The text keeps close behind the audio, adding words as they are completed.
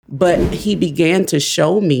But he began to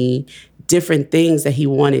show me different things that he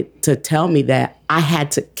wanted to tell me that I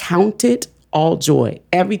had to count it all joy,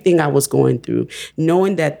 everything I was going through,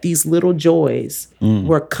 knowing that these little joys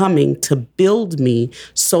were coming to build me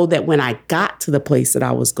so that when I got to the place that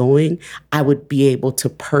I was going, I would be able to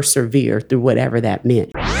persevere through whatever that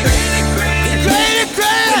meant.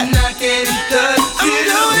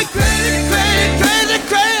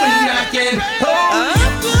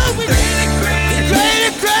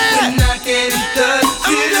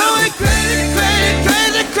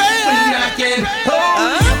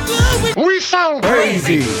 We sound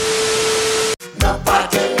crazy. The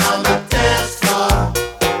parking on the dance floor.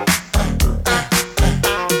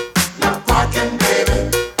 The parking, baby.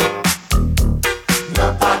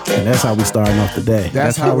 The parking. And that's how we starting off today.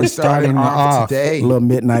 That's how we're starting off today. A little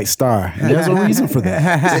midnight star. And there's a reason for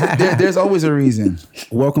that. There's always a reason.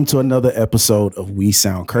 Welcome to another episode of We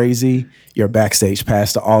Sound Crazy, your backstage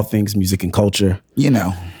pass to all things music and culture. You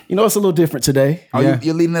know, it's a little different today.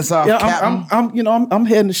 You're leading us off, Captain. I'm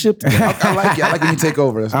heading the ship today. I like you. I like when you take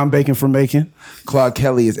over. I'm baking from Macon. Claude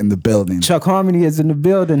Kelly is in the building. Chuck Harmony is in the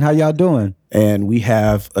building. How y'all doing? And we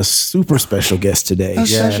have a super special guest today.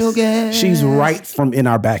 Special guest. She's right from in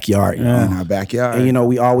our backyard. In our backyard. And,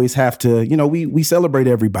 we always have to, we celebrate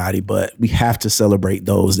everybody, but we have to celebrate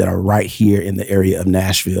those that are right here in the area of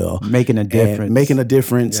Nashville. Making a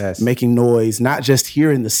difference. Yes. Making noise, not just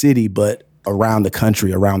here in the city, but around the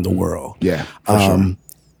country, around the world. Yeah, for sure.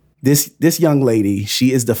 This young lady,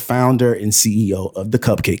 she is the founder and CEO of the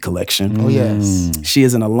Cupcake Collection. Oh, yes. She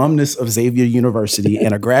is an alumnus of Xavier University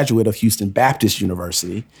and a graduate of Houston Baptist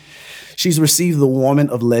University. She's received the Woman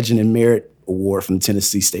of Legend and Merit Award from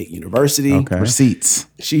Tennessee State University. Okay. Receipts.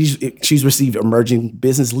 She's received Emerging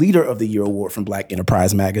Business Leader of the Year Award from Black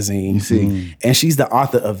Enterprise Magazine. You see. And she's the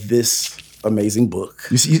author of this amazing book.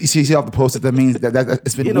 You see off the post that means that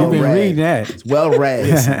it's been well read. Reading that. It's well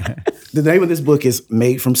read. The name of this book is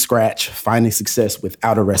Made from Scratch, Finding Success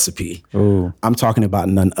Without a Recipe. Ooh. I'm talking about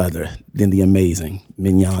none other than the amazing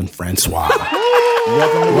Mignon Francois.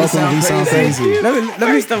 Welcome to We Sound Crazy.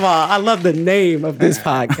 First of all, I love the name of this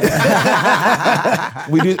podcast.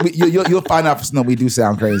 You'll find out for we do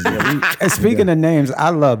sound crazy. And speaking of names, I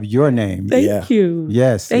love your name. Thank you.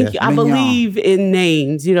 Yes. Thank you. I believe in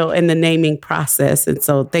names, in the naming process. And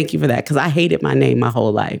so thank you for that, because I hated my name my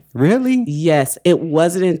whole life. Really? Yes. It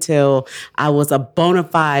wasn't until I was a bona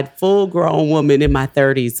fide, full-grown woman in my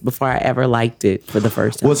 30s before I ever liked it for the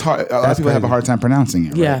first time. Well, it's hard. A lot of people have a hard time pronouncing it.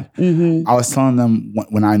 Right? Yeah. Mm-hmm. I was telling them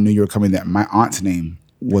when I knew you were coming that my aunt's name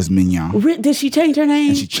was Mignon. Did she change her name?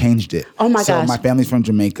 And she changed it. Oh, my gosh. So my family's from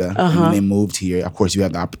Jamaica. And when they moved here, of course, you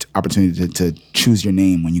have the opportunity to choose your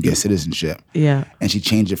name when you get citizenship. Yeah. And she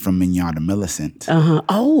changed it from Mignon to Millicent.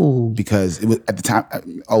 Oh. Because it was, at the time,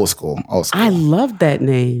 old school. I love that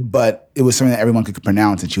name. But it was something that everyone could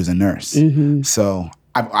pronounce, and she was a nurse. Mm-hmm. So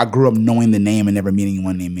I grew up knowing the name and never meeting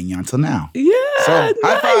anyone named Mignon until now. Yeah. So, nice.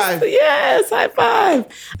 high five. Yes, high five.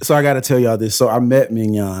 So I got to tell y'all this. So I met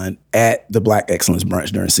Mignon at the Black Excellence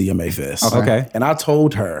Brunch during CMA Fest. Okay. And I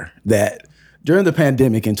told her that during the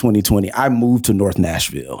pandemic in 2020, I moved to North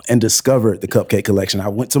Nashville and discovered the Cupcake Collection. I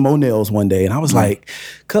went to Monell's one day and I was like,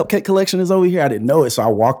 Cupcake Collection is over here. I didn't know it. So I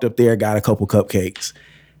walked up there, got a couple cupcakes.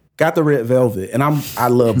 Got the red velvet, and I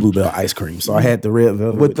love Bluebell ice cream, so I had the red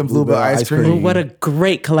velvet with the Bluebell ice cream. Well, what a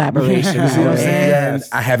great collaboration! You see what I'm saying? And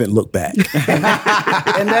I haven't looked back,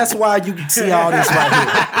 and that's why you can see all this right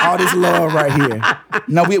here, all this love right here.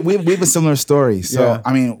 No, we have a similar story. So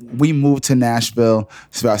I mean, we moved to Nashville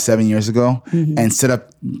about 7 years ago, and set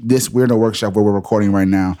up this weirdo workshop where we're recording right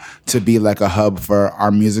now to be like a hub for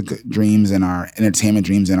our music dreams and our entertainment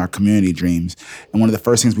dreams and our community dreams. And one of the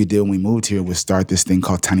first things we did when we moved here was start this thing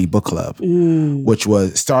called Tiny Book Club, which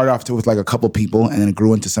was started off with like a couple people, and then it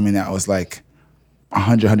grew into something that was like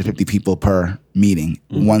 100, 150 people per meeting,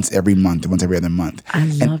 once every month, once every other month.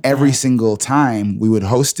 And every single time we would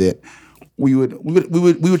host it, we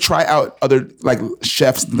would try out other like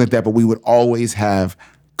chefs and like that, but we would always have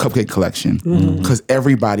Cupcake Collection because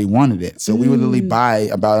everybody wanted it. So we would literally buy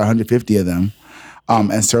about 150 of them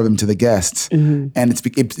and serve them to the guests. And it's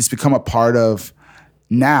become a part of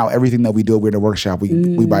now everything that we do at a workshop,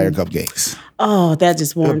 we buy our cupcakes. Oh, that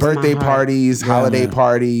just warms birthday my heart. parties, holiday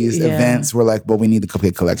parties, events. We're like, well, we need the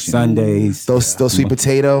Cupcake Collection. Sundays. Those sweet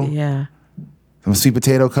potato. Yeah. Some sweet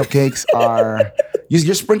potato cupcakes are...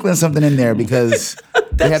 You're sprinkling something in there because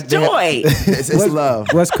That's joy. It's love.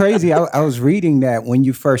 What's crazy, I was reading that when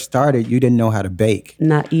you first started, you didn't know how to bake.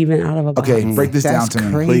 Not even out of a box. Okay, break this down to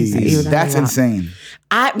me, please. That's insane.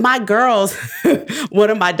 My girls, one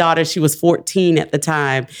of my daughters, she was 14 at the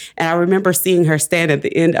time. And I remember seeing her stand at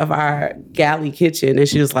the end of our galley kitchen. And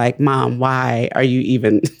she was like, Mom, why are you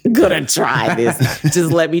even going to try this?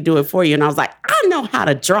 Just let me do it for you. And I was like, I know how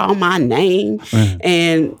to draw my name.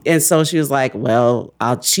 And so she was like, well,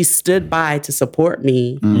 she stood by to support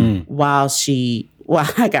me while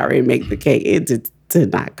I got ready to make the cake. It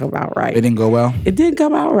did not come out right. It didn't go well? It didn't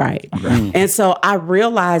come out right. Okay. And so I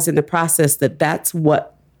realized in the process that that's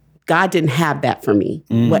what God didn't have that for me.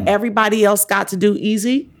 What everybody else got to do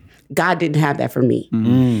easy, God didn't have that for me.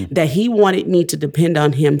 That he wanted me to depend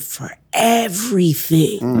on him for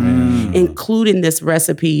everything, including this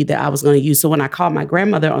recipe that I was going to use. So when I called my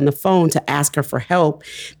grandmother on the phone to ask her for help,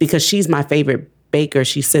 because she's my favorite baker,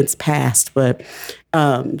 she's since passed, but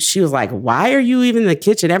she was like, why are you even in the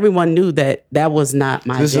kitchen? Everyone knew that was not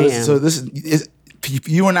my jam. So this is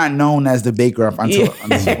you were not known as the baker until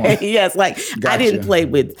this point. Yes, like gotcha. I didn't play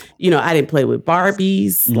with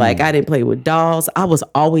Barbies, like I didn't play with dolls. I was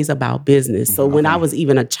always about business. So when I was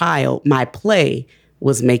even a child, my play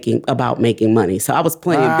was about making money. So I was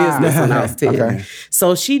playing business when I was 10. Okay.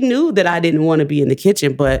 So she knew that I didn't want to be in the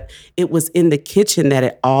kitchen, but it was in the kitchen that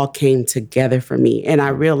it all came together for me. And I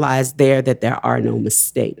realized there that there are no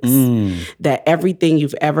mistakes. That everything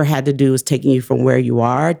you've ever had to do is taking you from where you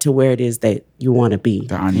are to where it is that you want to be.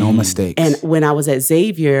 There are no mistakes. And when I was at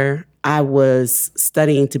Xavier, I was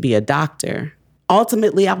studying to be a doctor.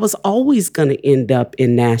 Ultimately, I was always going to end up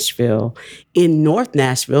in Nashville, in North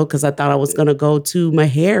Nashville, because I thought I was going to go to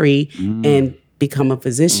Meharry and become a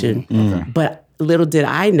physician. Okay. But little did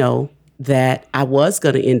I know that I was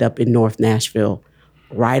going to end up in North Nashville,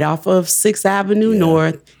 right off of 6th Avenue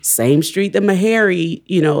North, same street that Meharry,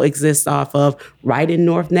 exists off of, right in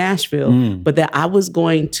North Nashville. But that I was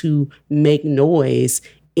going to make noise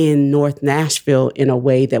in North Nashville in a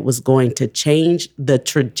way that was going to change the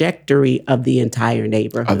trajectory of the entire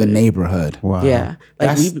neighborhood. Wow. Yeah.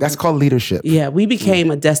 That's called leadership. Yeah. We became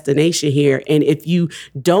a destination here. And if you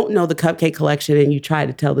don't know the Cupcake Collection and you try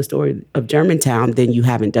to tell the story of Germantown, then you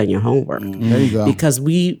haven't done your homework. There you go. Because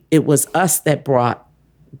it was us that brought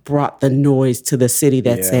the noise to the city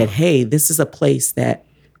that said, hey, this is a place that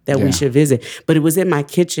we should visit. But it was in my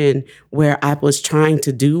kitchen where I was trying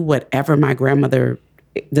to do whatever my grandmother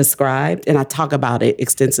described, and I talk about it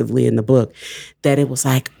extensively in the book, that it was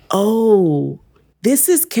like, oh, this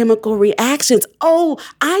is chemical reactions. Oh,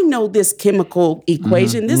 I know this chemical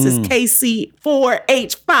equation. This is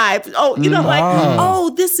KC4H5.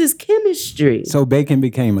 Oh, this is chemistry. So baking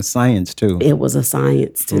became a science too. It was a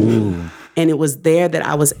science to me. And it was there that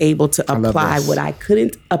I was able to apply what I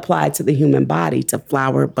couldn't apply to the human body, to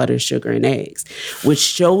flour, butter, sugar, and eggs, which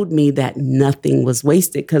showed me that nothing was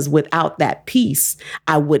wasted. Because without that piece,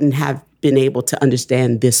 I wouldn't have been able to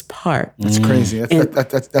understand this part. That's crazy.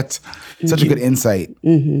 That's such a good insight.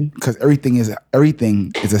 Because everything is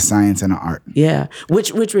a science and an art. Yeah,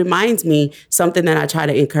 which reminds me, something that I try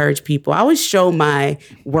to encourage people. I always show my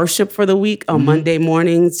worship for the week on Monday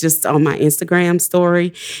mornings, just on my Instagram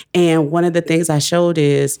story. And one of the things I showed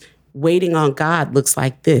is waiting on God looks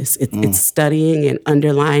like this. It's studying and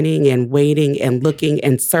underlining and waiting and looking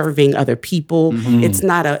and serving other people. It's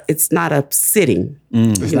not a sitting.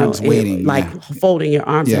 It's not waiting. Folding your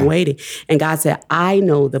arms and waiting. And God said, I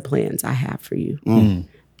know the plans I have for you.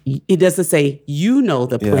 It doesn't say, you know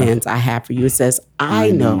the plans I have for you. It says,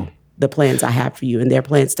 I know the plans I have for you. And they're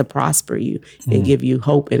plans to prosper you and give you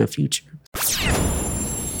hope and a future.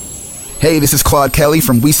 Hey, this is Claude Kelly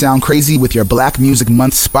from We Sound Crazy with your Black Music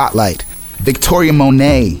Month Spotlight. Victoria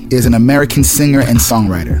Monet is an American singer and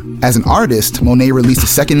songwriter. As an artist, Monet released a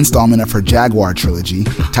second installment of her Jaguar trilogy,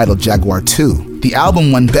 titled Jaguar 2. The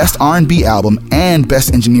album won Best R&B Album and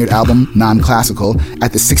Best Engineered Album, Non-Classical,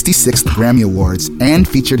 at the 66th Grammy Awards, and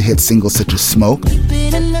featured hit singles such as Smoke.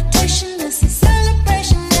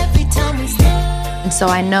 And so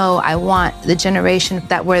I know I want the generation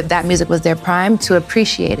where that music was their prime to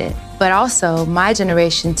appreciate it. But also my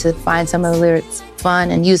generation to find some of the lyrics fun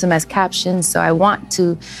and use them as captions. So I want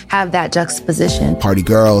to have that juxtaposition. Party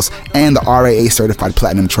Girls and the RAA certified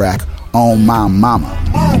platinum track, On My Mama.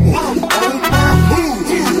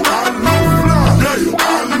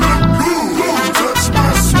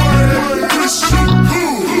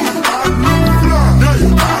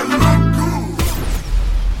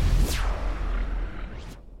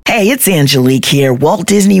 Hey, it's Angelique here. Walt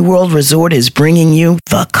Disney World Resort is bringing you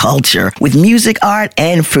the culture with music, art,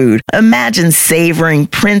 and food. Imagine savoring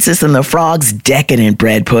Princess and the Frog's decadent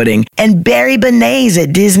bread pudding and berry beignets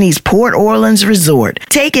at Disney's Port Orleans Resort.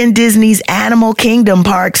 Take in Disney's Animal Kingdom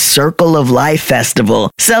Park's Circle of Life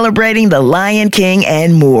Festival, celebrating the Lion King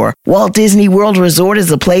and more. Walt Disney World Resort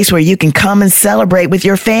is a place where you can come and celebrate with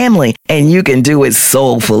your family, and you can do it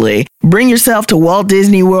soulfully. Bring yourself to Walt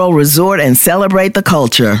Disney World Resort and celebrate the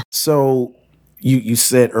culture. So you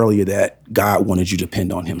said earlier that God wanted you to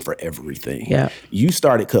depend on him for everything. Yeah. You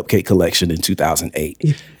started Cupcake Collection in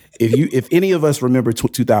 2008. If any of us remember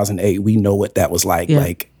 2008, we know what that was like. Yeah.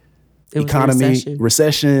 Like It was economy, a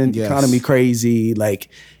recession, Yes. economy crazy. Like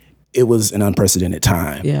it was an unprecedented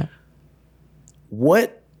time. Yeah.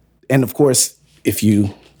 And of course, if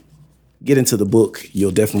you get into the book, you'll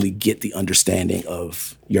definitely get the understanding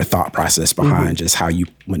of your thought process behind just how you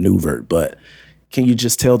maneuvered. But can you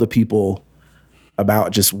just tell the people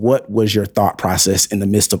about just what was your thought process in the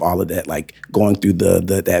midst of all of that, like going through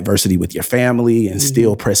the adversity with your family and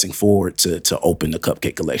still pressing forward to open the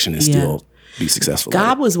Cupcake Collection and still be successful?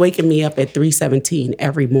 God was waking me up at 3:17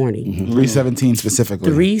 every morning. 317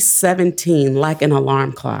 specifically. 3:17, like an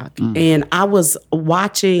alarm clock. And I was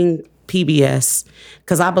watching PBS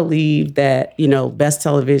because I believe that, best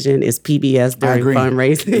television is PBS during agree.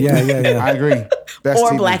 fundraising. Yeah. I agree. Best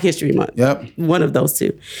Or TV. Black History Month. Yep. One of those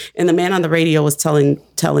two. And the man on the radio was telling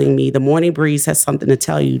me, the morning breeze has something to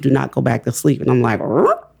tell you. Do not go back to sleep. And I'm like,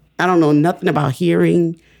 I don't know nothing about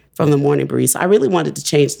hearing from the morning breeze. I really wanted to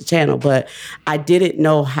change the channel, but I didn't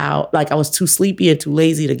know how. Like, I was too sleepy and too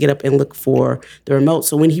lazy to get up and look for the remote.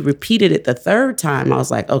 So when he repeated it the third time, I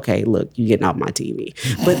was like, okay, look, you're getting off my TV.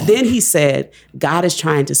 But then he said, God is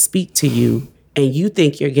trying to speak to you, and you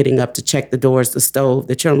think you're getting up to check the doors, the stove,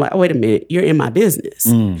 the children. I'm like, oh, wait a minute, you're in my business.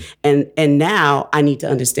 And now I need to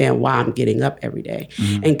understand why I'm getting up every day.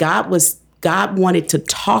 And God wanted to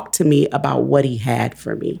talk to me about what he had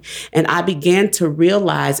for me. And I began to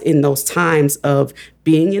realize in those times of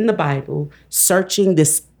being in the Bible, searching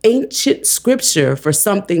this ancient scripture for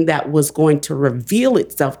something that was going to reveal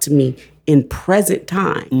itself to me in present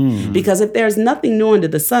time. Because if there's nothing new under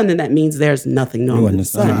the sun, then that means there's nothing new under the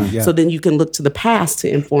sun. Yeah. So then you can look to the past to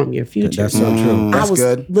inform your future. That's so true. I That's was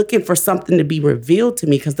good. looking for something to be revealed to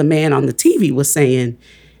me because the man on the TV was saying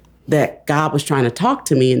that God was trying to talk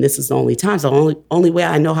to me, and this is the only time. So the only way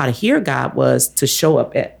I know how to hear God was to show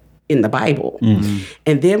up in the Bible.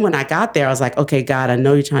 And then when I got there, I was like, okay, God, I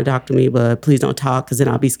know you're trying to talk to me, but please don't talk, because then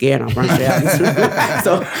I'll be scared and I'll run out.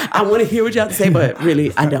 So I want to hear what you have to say, but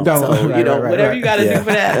really, I don't. So, whatever you got to do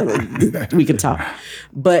for that, we can talk.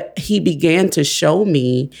 But he began to show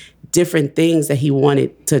me different things that he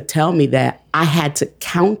wanted to tell me, that I had to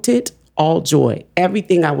count it all joy,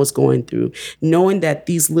 everything I was going through, knowing that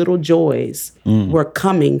these little joys were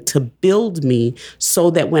coming to build me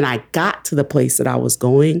so that when I got to the place that I was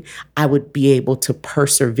going, I would be able to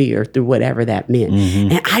persevere through whatever that meant.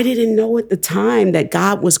 And I didn't know at the time that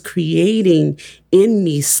God was creating in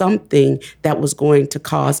me something that was going to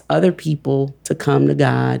cause other people to come to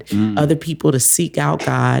God, other people to seek out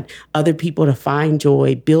God, other people to find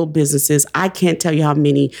joy, build businesses. I can't tell you how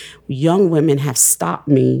many young women have stopped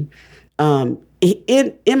me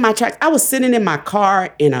in my tracks. I was sitting in my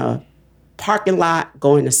car in a parking lot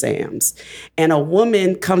going to Sam's, and a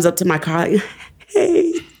woman comes up to my car like,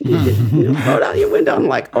 hey, roll down your window. I'm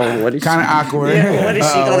like, oh, what is Kind of she? awkward. Yeah, what is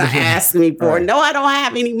she gonna ask me for? No, I don't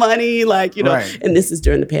have any money. Right. And this is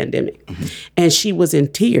during the pandemic. And she was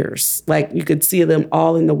in tears. Like, you could see them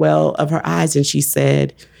all in the well of her eyes. And she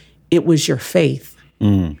said, it was your faith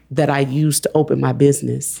that I used to open my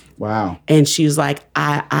business. Wow. And she was like,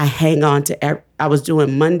 I hang on to I was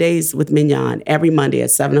doing Mondays with Mignon. Every Monday at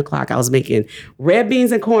 7:00, I was making red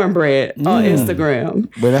beans and cornbread on Instagram.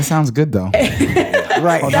 But that sounds good, though.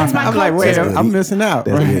 Right. That's my I'm like, wait, culture. I'm missing out.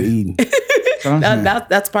 That's good eating.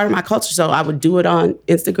 That's part of my culture. So I would do it on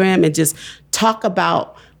Instagram and just talk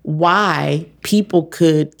about why people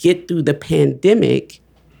could get through the pandemic,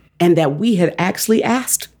 and that we had actually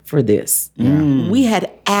asked for this. We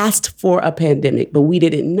had asked for a pandemic, but we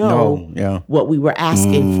didn't know what we were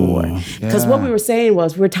asking for. Because what we were saying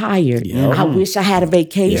was, we're tired. I wish I had a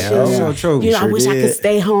vacation. So true. I wish I could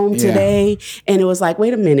stay home today. And it was like,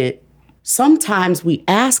 wait a minute. Sometimes we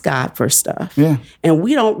ask God for stuff, and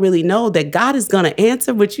we don't really know that God is going to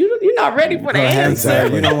answer, but you're not ready for the answer.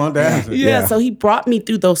 You don't want the answer. Yeah, so he brought me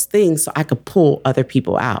through those things so I could pull other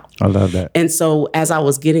people out. I love that. And so as I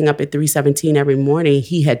was getting up at 3:17 every morning,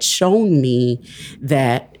 he had shown me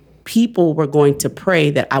that people were going to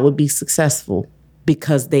pray that I would be successful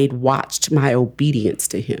because they'd watched my obedience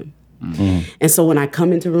to him. And so when I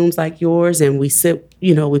come into rooms like yours and we sit,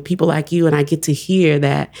 with people like you, and I get to hear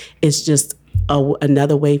that, it's just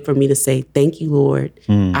another way for me to say, thank you, Lord.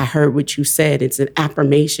 I heard what you said. It's an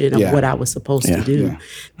affirmation of what I was supposed to do. Yeah.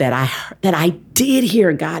 That I did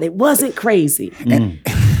hear God. It wasn't crazy.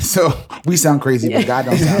 So we sound crazy, but God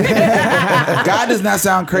don't sound crazy. God does not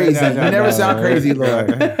sound crazy. You never sound crazy,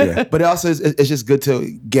 Lord. But also, it's just good to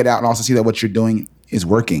get out and also see that what you're doing is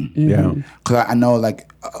working. Yeah. Because I know,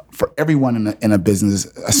 for everyone in a business,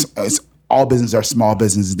 all businesses are small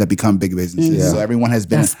businesses that become big businesses. Yeah. So everyone has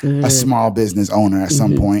been a small business owner at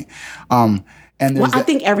some point. I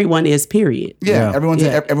think everyone is, period. Yeah. Everyone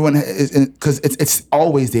is, because it's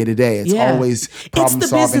always day to day. It's always problem solving. It's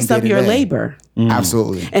the business of your labor.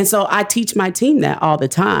 Absolutely. And so I teach my team that all the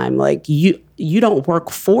time. Like, you don't work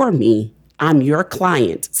for me. I'm your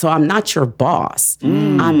client. So I'm not your boss.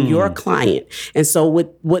 I'm your client. And so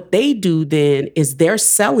what they do then is they're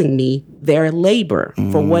selling me their labor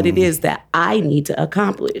for what it is that I need to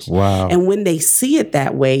accomplish. Wow. And when they see it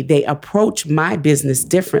that way, they approach my business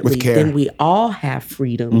differently. Then we all have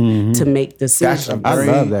freedom to make decisions. I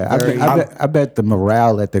love that. I bet the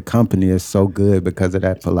morale at the company is so good because of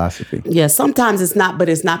that philosophy. Yeah, sometimes it's not, but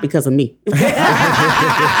it's not because of me. Never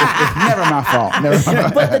my fault.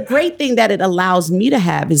 But the great thing that it allows me to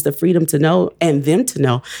have is the freedom to know, and them to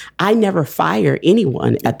know, I never fire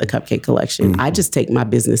anyone at the Cupcake Collection. I just take my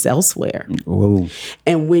business elsewhere. Whoa.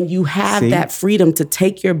 And when you have that freedom to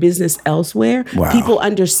take your business elsewhere, people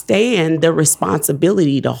understand the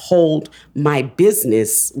responsibility to hold my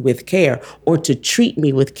business with care, or to treat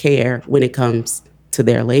me with care when it comes to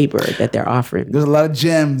their labor that they're offering. There's a lot of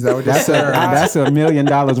gems that were just served. That's $1 million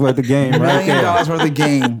worth of game right there. $1 million worth of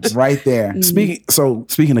game right there.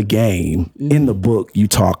 Speaking of game, in the book, you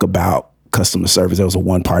talk about customer service. There was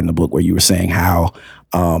one part in the book where you were saying how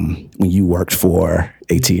when you worked for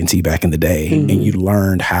AT&T back in the day and you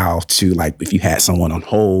learned how to, like, if you had someone on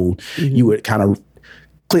hold, you would kind of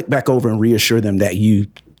click back over and reassure them that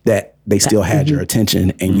they still had your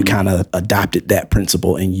attention, and you kind of adopted that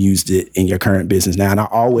principle and used it in your current business now. And I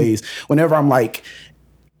always, whenever I'm like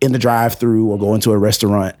in the drive-through or going to a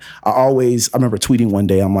restaurant, I remember tweeting one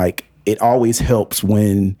day, I'm like, it always helps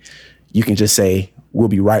when you can just say, we'll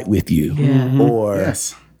be right with you. Or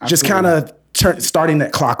just kind of starting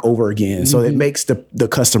that clock over again. So it makes the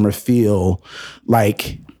customer feel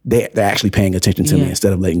like they're actually paying attention to me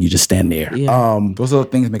instead of letting you just stand there. Those little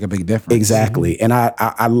things make a big difference. Exactly. And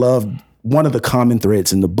I love one of the common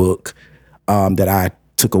threads in the book that I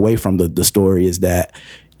took away from the story is that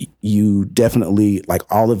you definitely, like,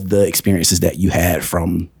 all of the experiences that you had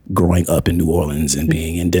from growing up in New Orleans and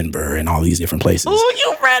being in Denver and all these different places. Oh,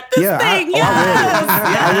 you read this thing.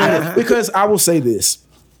 I read it. Because I will say this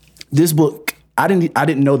book, I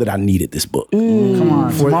didn't know that I needed this book. Come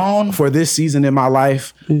on. For this season in my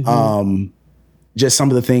life, just some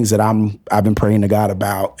of the things that I've been praying to God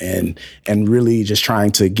about and really just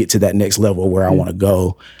trying to get to that next level where I want to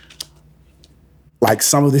go. Like,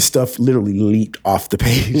 some of this stuff literally leaped off the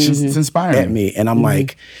page. It's inspiring at me. And I'm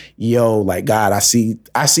like, yo, like, God, I see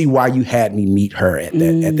why you had me meet her at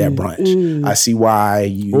that brunch. I see why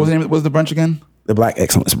you... What was the brunch again? The Black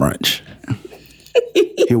Excellence Brunch.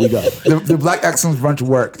 Here we go. The Black Excellence Brunch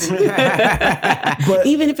worked. But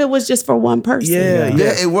even if it was just for one person. Yeah,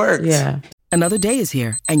 it worked. Yeah. Another day is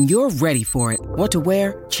here, and you're ready for it. What to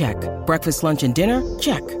wear? Check. Breakfast, lunch, and dinner?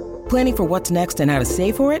 Check. Planning for what's next and how to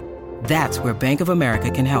save for it? That's where Bank of America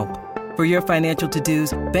can help. For your financial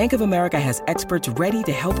to-dos, Bank of America has experts ready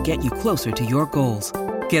to help get you closer to your goals.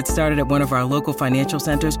 Get started at one of our local financial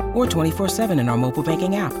centers or 24/7 in our mobile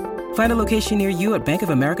banking app. Find a location near you at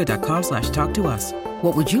bankofamerica.com/talktous.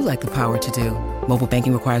 What would you like the power to do? Mobile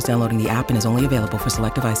banking requires downloading the app and is only available for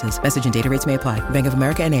select devices. Message and data rates may apply. Bank of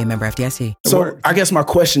America NA, member FDIC. So I guess my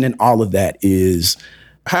question in all of that is,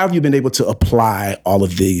 how have you been able to apply all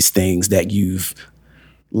of these things that you've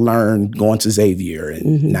learned going to Xavier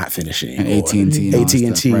and not finishing, and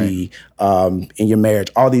AT&T, in your marriage,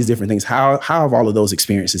 all these different things? How have all of those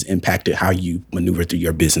experiences impacted how you maneuver through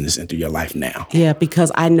your business and through your life now? Yeah,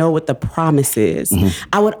 because I know what the promise is.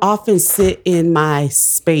 I would often sit in my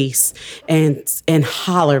space and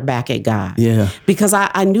holler back at God. Yeah, because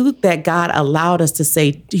I knew that God allowed us to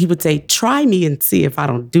say, He would say, "Try me and see if I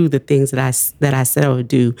don't do the things that I said I would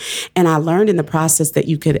do." And I learned in the process that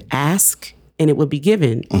you could ask and it would be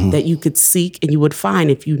given, that you could seek and you would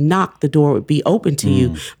find. If you knock, the door would be open to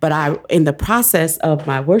you. But in the process of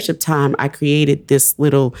my worship time, I created this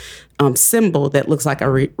little symbol that looks like a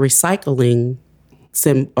recycling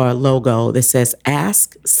logo that says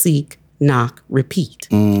ask, seek, knock, repeat.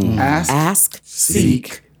 Ask,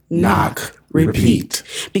 seek, knock, repeat.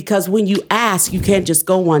 Because when you ask, you can't just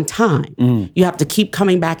go one time. You have to keep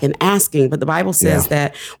coming back and asking. But the Bible says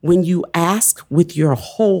that when you ask with your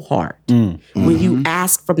whole heart, when you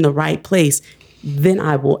ask from the right place, then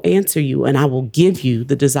I will answer you and I will give you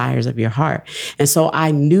the desires of your heart. And so I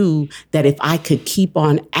knew that if I could keep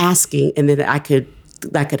on asking and then I could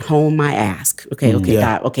hone my ask. Okay,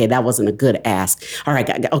 God, okay, that wasn't a good ask. All right,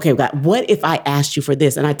 God, okay, God, what if I asked you for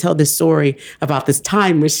this? And I tell this story about this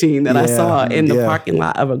time machine that I saw in the parking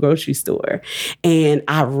lot of a grocery store. And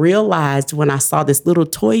I realized when I saw this little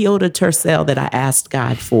Toyota Tercel that I asked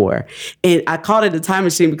God for, and I called it a time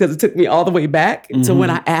machine because it took me all the way back to when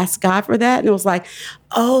I asked God for that. And it was like,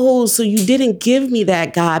 oh, so you didn't give me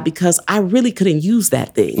that, God, because I really couldn't use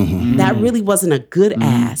that thing. That really wasn't a good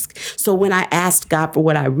ask. So when I asked God for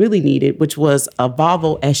what I really needed, which was a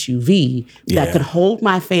Volvo SUV that could hold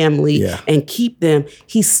my family and keep them,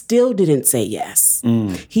 he still didn't say yes.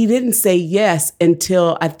 He didn't say yes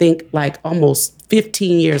until I think like almost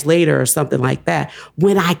 15 years later or something like that,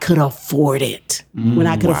 when I could afford it, when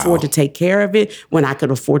I could afford to take care of it, when I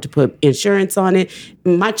could afford to put insurance on it.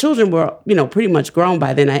 My children were, pretty much grown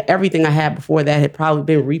by then. Everything I had before that had probably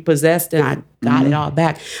been repossessed and I got it all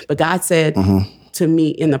back. But God said to me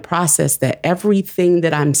in the process that everything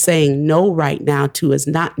that I'm saying no right now to is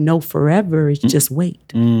not no forever. It's just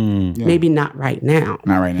wait. Maybe not right now.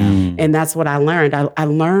 Not right now. And that's what I learned. I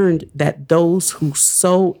learned that those who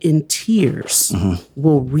sow in tears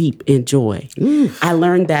will reap in joy. I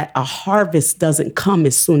learned that a harvest doesn't come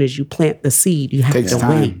as soon as you plant the seed. You have Takes to time.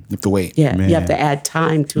 wait. You have to wait. Yeah, you have to add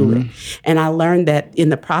time to it. And I learned that in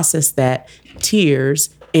the process that tears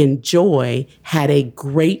and joy had a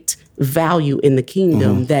great value in the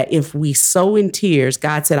kingdom, that if we sow in tears,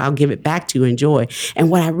 God said, I'll give it back to you in joy. And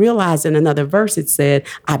what I realized in another verse, it said,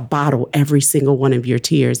 I bottle every single one of your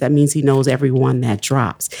tears. That means he knows every one that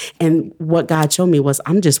drops. And what God showed me was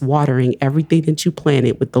I'm just watering everything that you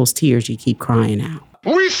planted with those tears you keep crying out.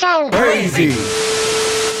 We sound crazy.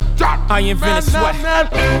 I invented sweat,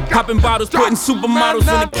 popping bottles, putting supermodels in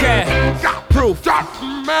the cab. Proof.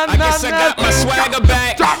 I guess I got my swagger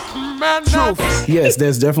back. Truth. Yes,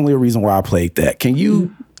 there's definitely a reason why I played that. Can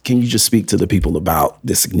you just speak to the people about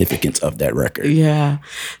the significance of that record? Yeah.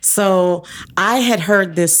 So I had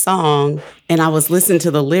heard this song and I was listening to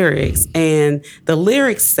the lyrics, and the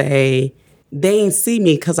lyrics say, they ain't see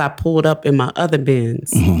me because I pulled up in my other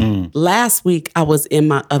Benz. Last week, I was in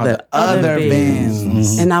my other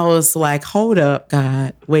Benz. And I was like, hold up,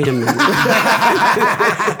 God. Wait a minute.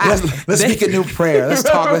 Let's speak a new prayer. Let's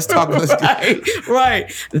talk.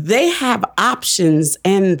 Right. They have options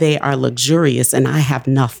and they are luxurious and I have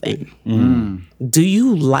nothing. Do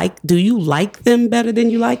you like them better than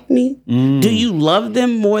you like me? Do you love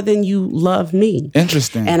them more than you love me?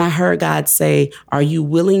 Interesting. And I heard God say, are you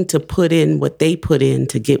willing to put in what they put in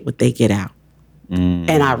to get what they get out?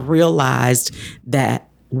 And I realized that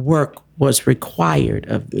work was required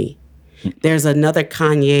of me. There's another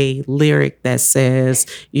Kanye lyric that says,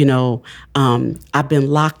 I've been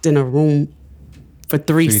locked in a room for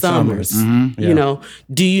three summers.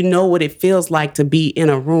 Do you know what it feels like to be in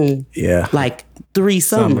a room like 3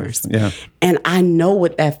 summers? And I know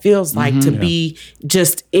what that feels like to be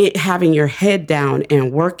just having your head down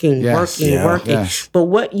and working. But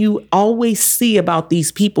what you always see about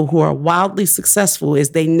these people who are wildly successful is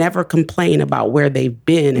they never complain about where they've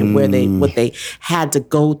been and what they had to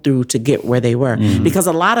go through to get where they were. Because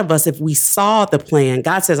a lot of us, if we saw the plan,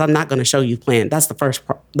 God says, I'm not going to show you the plan. That's the first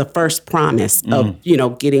promise of,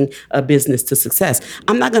 getting a business to success.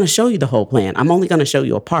 I'm not going to show you the whole plan. I'm only going to show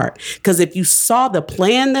you a part. Because if you saw the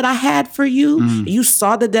plan that I had for you, you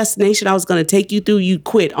saw the destination I was going to take you through, you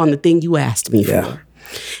quit on the thing you asked me for.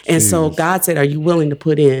 And so God said, are you willing to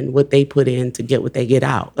put in what they put in to get what they get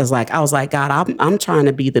out? I was like, God, I'm trying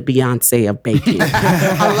to be the Beyonce of baking.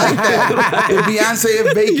 I like that. The Beyonce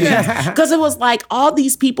of baking. Because it was like all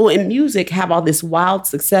these people in music have all this wild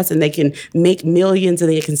success and they can make millions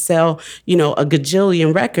and they can sell, a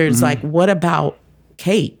gajillion records. Like, what about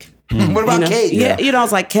cake? What about cake? Yeah. I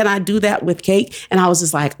was like, can I do that with cake? And I was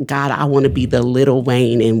just like, God, I want to be the Lil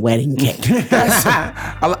Wayne in wedding cake.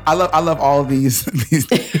 I love all of these. Is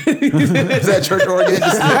that church organ? Is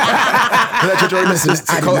that church organ?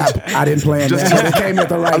 I didn't plan that. It came at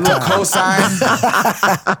the right time. A little cosign.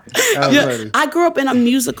 I grew up in a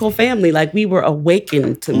musical family. Like, we were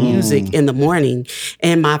awakened to music in the morning.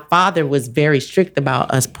 And my father was very strict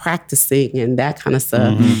about us practicing and that kind of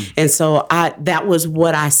stuff. And so that was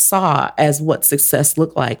what I saw as what success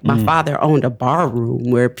looked like. My father owned a bar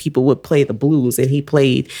room where people would play the blues, and he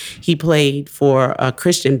played for a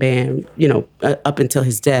Christian band, up until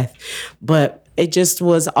his death. But It just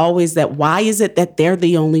was always that, why is it that they're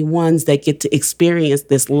the only ones that get to experience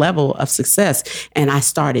this level of success? And I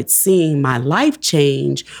started seeing my life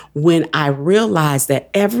change when I realized that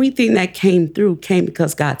everything that came through came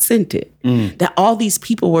because God sent it. That all these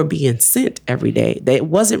people were being sent every day. That it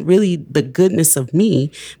wasn't really the goodness of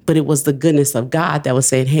me, but it was the goodness of God that was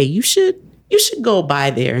saying, hey, you should go by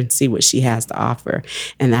there and see what she has to offer.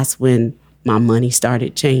 And that's when my money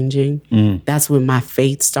started changing. That's when my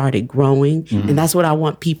faith started growing. And that's what I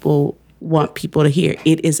want people to hear.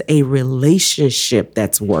 It is a relationship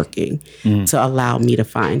that's working to allow me to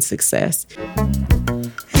find success.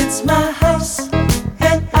 It's my house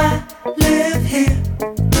and I live here.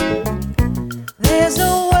 There's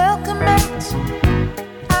a welcome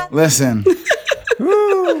mat. Listen.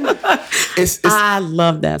 I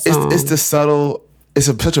love that song. It's the subtle. It's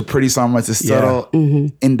such a pretty song, but it's a subtle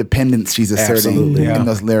independence she's asserting in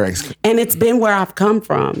those lyrics. And it's been where I've come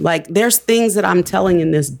from. Like, there's things that I'm telling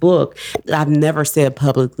in this book that I've never said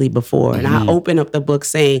publicly before. And I open up the book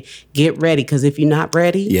saying, get ready, because if you're not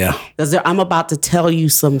ready, because I'm about to tell you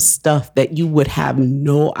some stuff that you would have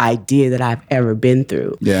no idea that I've ever been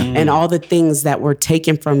through. And all the things that were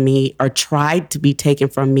taken from me or tried to be taken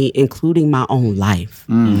from me, including my own life.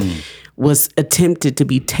 Was attempted to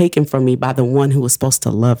be taken from me by the one who was supposed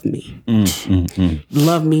to love me.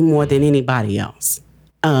 Love me more than anybody else.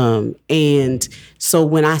 And so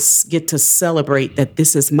when I get to celebrate that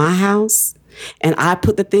this is my house, and I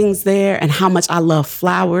put the things there, and how much I love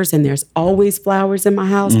flowers, and there's always flowers in my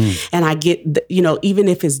house, and I get, even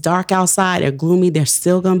if it's dark outside or gloomy, there's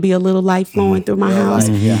still going to be a little light flowing through my house.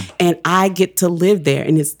 And I get to live there.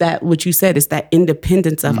 And it's that, what you said, it's that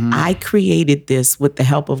independence of, I created this with the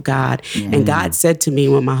help of God. And God said to me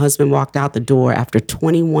when my husband walked out the door after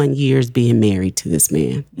 21 years being married to this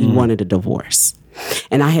man, he wanted a divorce.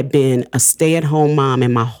 And I had been a stay-at-home mom,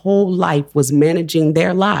 and my whole life was managing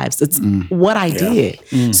their lives. It's what I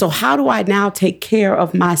did. So how do I now take care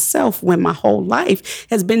of myself when my whole life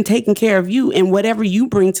has been taking care of you and whatever you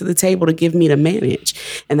bring to the table to give me to manage?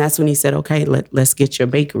 And that's when he said, okay, let's get your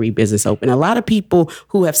bakery business open. A lot of people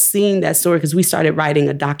who have seen that story, because we started writing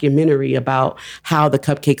a documentary about how the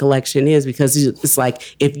Cupcake Collection is, because it's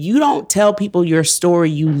like, if you don't tell people your story,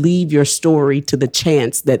 you leave your story to the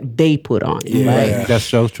chance that they put on it, right? That's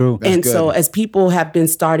so true. So as people have been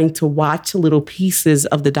starting to watch little pieces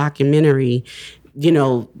of the documentary,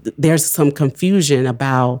 there's some confusion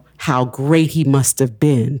about how great he must have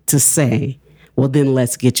been to say, well, then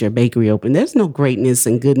let's get your bakery open. There's no greatness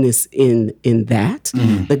and goodness in that.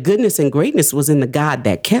 The goodness and greatness was in the God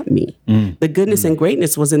that kept me. The goodness and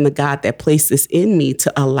greatness was in the God that placed this in me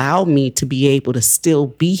to allow me to be able to still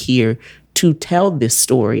be here to tell this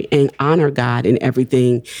story and honor God in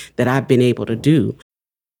everything that I've been able to do.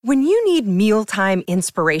 When you need mealtime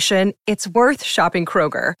inspiration, it's worth shopping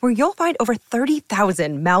Kroger, where you'll find over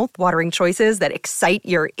 30,000 mouth-watering choices that excite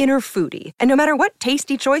your inner foodie. And no matter what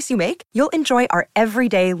tasty choice you make, you'll enjoy our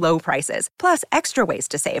everyday low prices, plus extra ways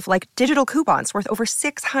to save, like digital coupons worth over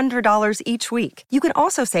 $600 each week. You can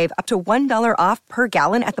also save up to $1 off per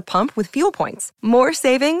gallon at the pump with fuel points. More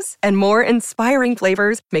savings and more inspiring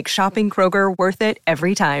flavors make shopping Kroger worth it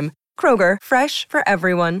every time. Kroger, fresh for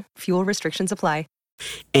everyone. Fuel restrictions apply.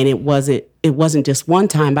 And it wasn't just one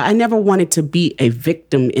time, but I never wanted to be a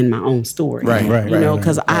victim in my own story.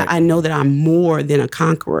 Because I know that I'm more than a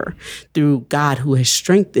conqueror through God who has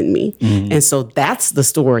strengthened me. And so that's the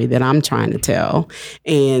story that I'm trying to tell.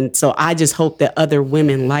 And so I just hope that other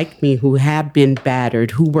women like me who have been battered,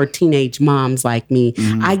 who were teenage moms like me,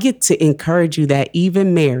 I get to encourage you that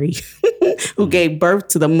even Mary, who gave birth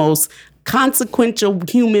to the most consequential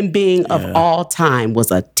human being of all time,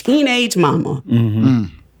 was a teenage mama.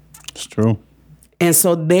 It's true. And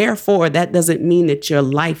so therefore, that doesn't mean that your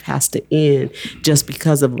life has to end just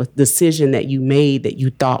because of a decision that you made that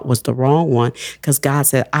you thought was the wrong one. Because God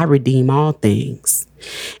said, I redeem all things.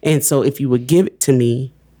 And so if you would give it to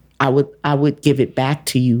me, I would give it back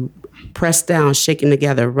to you, pressed down, shaken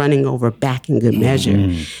together, running over, back in good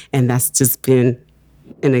measure. And that's just been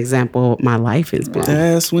an example of what my life has been.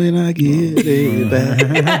 That's when I get it back.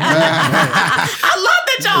 I love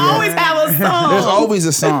that y'all always have a song. There's always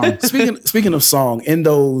a song. Speaking of song, in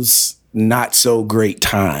those not so great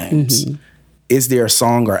times, is there a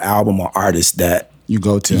song or album or artist that you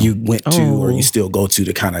went to or you still go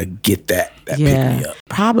to kind of get that pick me up?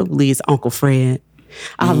 Probably it's Uncle Fred.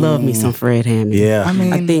 I love me some Fred Hammond. Yeah.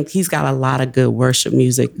 I think he's got a lot of good worship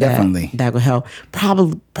music that will help.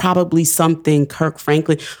 Probably something Kirk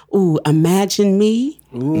Franklin. Ooh, Imagine Me.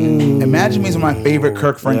 Imagine Me is one of my favorite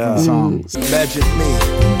Kirk Franklin songs. Imagine me.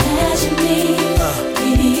 Imagine me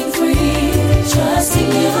being free, trusting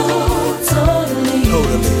you totally.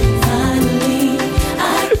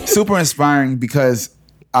 Super inspiring because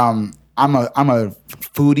I'm a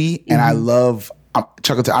foodie and I love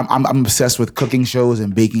chocolate. I'm obsessed with cooking shows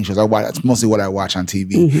and baking shows. That's mostly what I watch on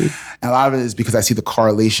TV, and a lot of it is because I see the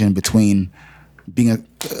correlation between being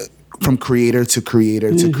from creator to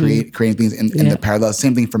creator to creating things in the parallel.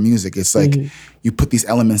 Same thing for music. It's like you put these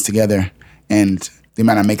elements together and they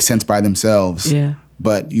might not make sense by themselves,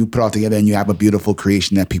 but you put it all together and you have a beautiful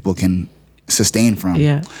creation that people can sustain from.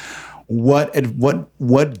 Yeah. What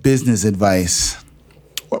business advice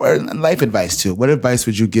or life advice too? What advice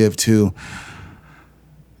would you give to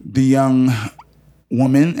the young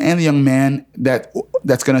woman and the young man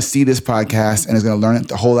that's going to see this podcast and is going to learn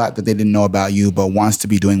a whole lot that they didn't know about you, but wants to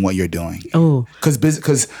be doing what you're doing? Oh,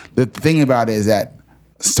 because the thing about it is that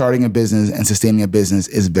starting a business and sustaining a business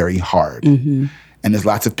is very hard, and there's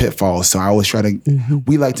lots of pitfalls. So I always try to.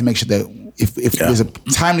 We like to make sure that if there's a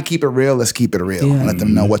time to keep it real, let's keep it real and let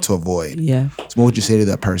them know what to avoid. Yeah. So what would you say to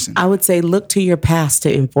that person? I would say look to your past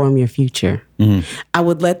to inform your future. I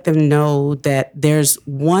would let them know that there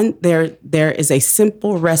is a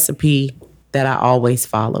simple recipe that I always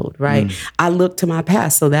followed, right? I looked to my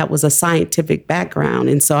past. So that was a scientific background.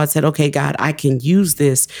 And so I said, okay, God, I can use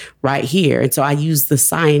this right here. And so I used the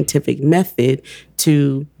scientific method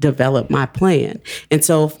to develop my plan. And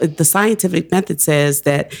so the scientific method says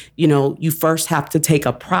that, you first have to take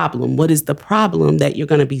a problem. What is the problem that you're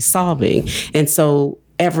going to be solving? And so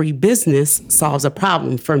every business solves a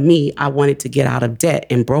problem. For me, I wanted to get out of debt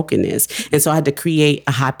and brokenness. And so I had to create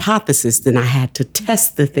a hypothesis. Then I had to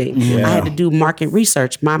test the thing. I had to do market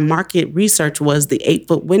research. My market research was the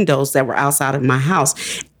 8-foot windows that were outside of my house.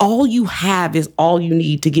 All you have is all you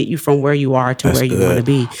need to get you from where you are to where you want to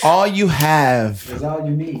be. All you have is all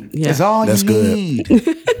you need. Is all you need.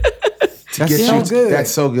 That's so good. That's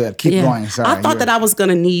so good. Keep going. Sorry. I thought that I was going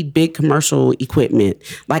to need big commercial equipment.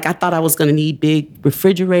 Like I thought I was going to need big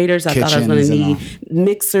refrigerators. I thought I was going to need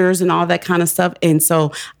mixers and all that kind of stuff. And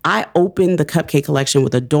so I opened the Cupcake Collection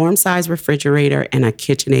with a dorm-size refrigerator and a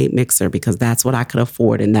KitchenAid mixer because that's what I could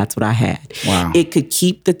afford and that's what I had. Wow. It could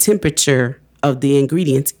keep the temperature of the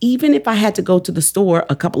ingredients, even if I had to go to the store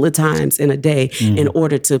a couple of times in a day in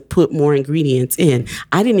order to put more ingredients in.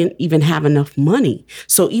 I didn't even have enough money.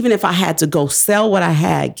 So even if I had to go sell what I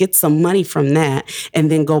had, get some money from that,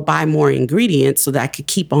 and then go buy more ingredients so that I could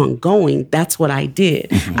keep on going, that's what I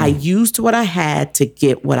did. I used what I had to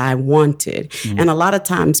get what I wanted. And a lot of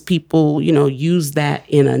times people, use that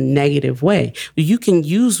in a negative way. You can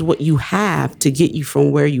use what you have to get you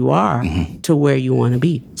from where you are to where you want to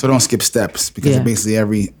be. So don't skip steps. Because basically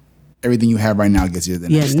everything you have right now gets you to the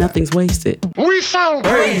next step. Nothing's wasted. We sound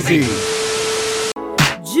crazy.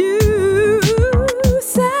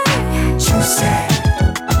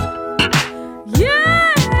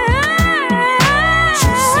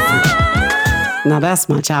 Now that's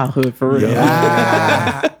my childhood for real.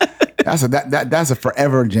 Yeah. That's a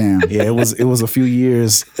forever jam. Yeah, it was a few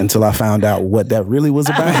years until I found out what that really was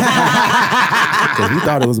about. Because we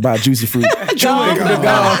thought it was about juicy fruit. Simone,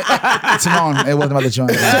 it wasn't about the chewing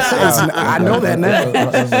gum. I know that now. It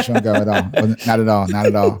wasn't the chewing gum at all.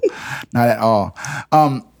 Not at all.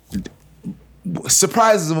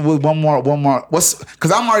 Surprises with one more.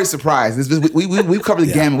 Because I'm already surprised. We've covered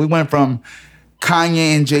the gamut. We went from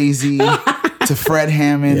Kanye and Jay-Z to Fred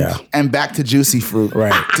Hammond and back to Juicy Fruit.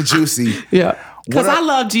 Right. To Juicy. Yeah. Because I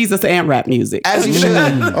love Jesus and rap music. As you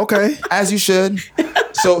should. Okay. As you should.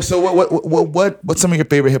 So what's some of your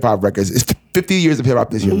favorite hip hop records? It's 50 years of hip hop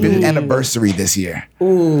this year. Been an anniversary this year.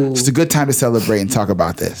 It's a good time to celebrate and talk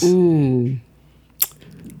about this.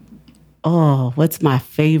 Oh, what's my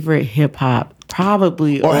favorite hip hop?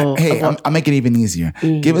 Probably. I'll make it even easier.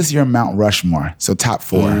 Give us your Mount Rushmore. So top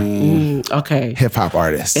 4. Okay. Hip hop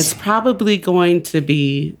artists. It's probably going to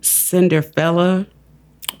be Cinderfella.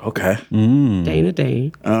 Okay. Dana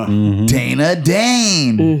Dane. Dana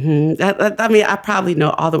Dane. I probably know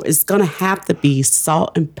all the. It's gonna have to be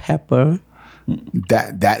Salt and Pepper.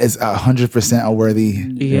 That is 100% a worthy.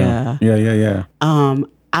 Yeah.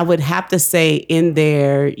 I would have to say in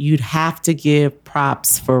there, you'd have to give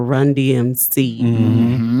props for Run DMC.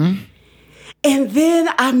 And then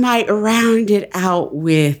I might round it out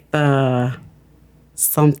with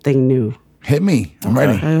something new. Hit me. I'm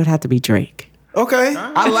ready. It would have to be Drake. Okay.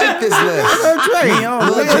 I like this list.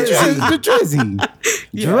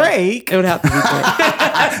 Drake. It would have to be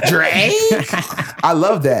Drake. I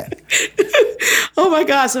love that. Oh my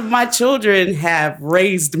gosh, my children have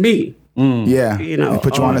raised me. Yeah. And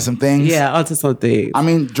put you onto some things. Yeah, onto some things. I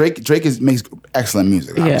mean, Drake makes excellent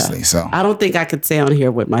music, obviously. So I don't think I could say on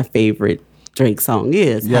here what my favorite Drake song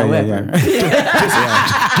is. However,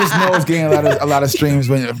 just know it's getting a lot of streams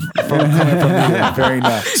coming from you. Very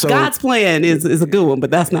nice. So, God's Plan is a good one,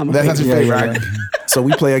 but that's not my favorite. That's not your favorite. Right? So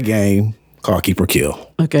we play a game called Keep or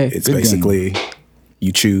Kill. Okay. It's basically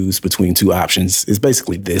you choose between two options. It's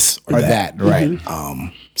basically this or that. Right.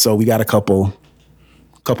 So we got a couple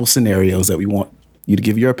scenarios that we want you to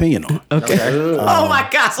give your opinion on. Okay. Oh my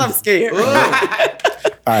gosh, I'm scared. All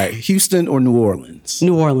right, Houston or New Orleans?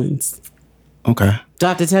 New Orleans. Okay. Do I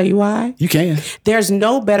have to tell you why? You can. There's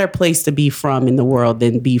no better place to be from in the world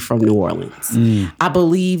than be from New Orleans. I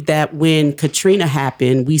believe that when Katrina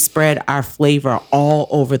happened, we spread our flavor all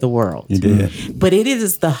over the world. You did. But it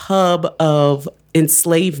is the hub of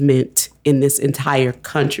enslavement in this entire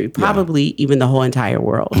country, probably even the whole entire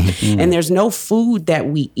world. And there's no food that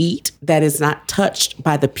we eat that is not touched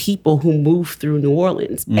by the people who move through New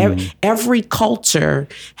Orleans. Every culture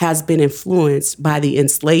has been influenced by the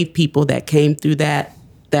enslaved people that came through that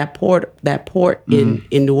port in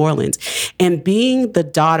New Orleans. And being the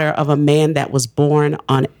daughter of a man that was born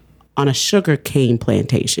on a sugar cane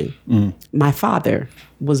plantation. My father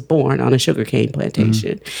was born on a sugarcane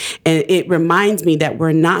plantation. And it reminds me that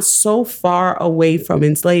we're not so far away from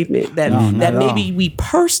enslavement, that maybe we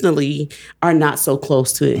personally are not so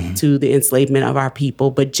close to the enslavement of our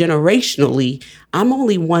people, but generationally, I'm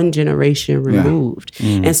only one generation removed.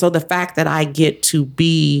 And so the fact that I get to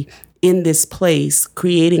be in this place,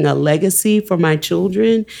 creating a legacy for my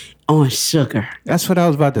children on sugar. That's what I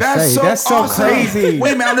was about to say. That's so awesome. crazy.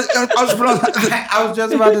 Wait a minute, I was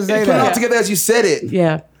just about to say put it all that. together as you said it.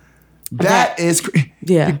 Yeah. That is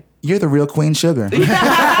You're the real Queen Sugar. The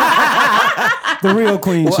real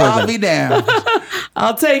Queen Sugar. I'll be down.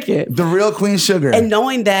 I'll take it. The real Queen Sugar. And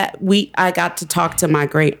knowing that I got to talk to my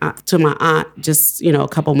aunt just, a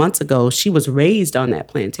couple months ago. She was raised on that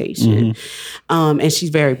plantation. And she's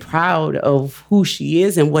very proud of who she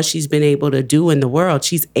is and what she's been able to do in the world.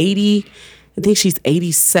 She's 80, I think she's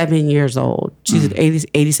 87 years old. She's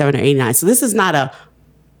 87 or 89. So this is not a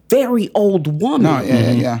very old woman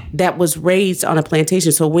that was raised on a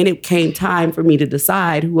plantation. So when it came time for me to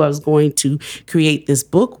decide who I was going to create this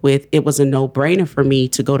book with, it was a no-brainer for me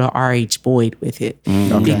to go to R.H. Boyd with it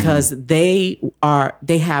because they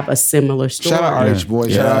have a similar story. Shout out R.H.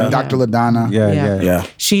 Boyd. Shout out Dr. LaDonna. Yeah.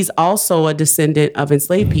 She's also a descendant of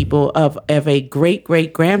enslaved people of a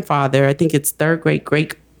great-great-grandfather. I think it's third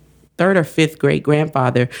or fifth great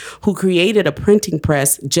grandfather who created a printing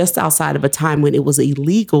press just outside of a time when it was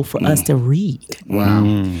illegal for us to read. Wow.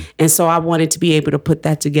 And so I wanted to be able to put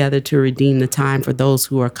that together to redeem the time for those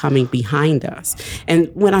who are coming behind us. And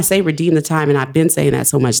when I say redeem the time, and I've been saying that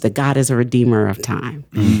so much, that God is a redeemer of time.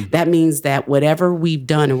 That means that whatever we've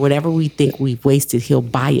done or whatever we think we've wasted, he'll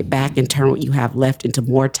buy it back and turn what you have left into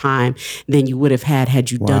more time than you would have had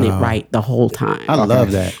you done it right the whole time. I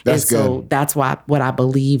love that. That's good. So that's what I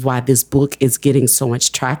believe why this book is getting so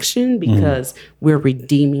much traction, because we're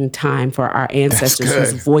redeeming time for our ancestors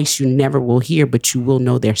whose voice you never will hear, but you will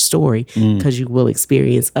know their story because you will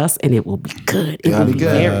experience us, and it will be good. It will be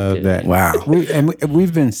very good. Wow.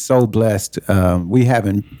 We've been so blessed.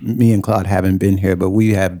 Me and Claude haven't been here, but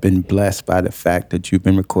we have been blessed by the fact that you've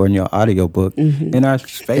been recording your audiobook in our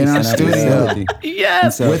space, in our studio. facility.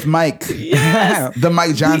 Yes. With Mike. Yes. The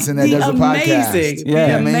Mike Johnson that does the podcast.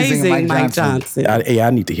 The amazing Mike Johnson. I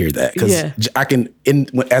need to hear that because I can.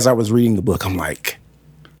 As I was reading the book, I'm like,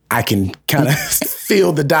 I can kind of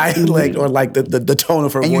feel the dialect or like the tone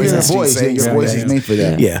of her and voice. Your voice is made for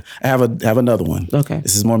that. Yeah, I have another one. Okay,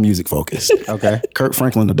 this is more music focused. Okay, Kirk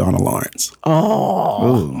Franklin to Donna Lawrence.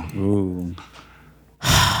 Oh, ooh.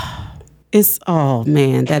 Oh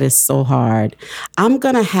man, that is so hard. I'm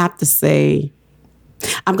gonna have to say,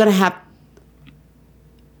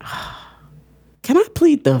 can I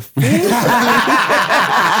plead the fifth?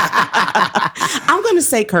 I'm going to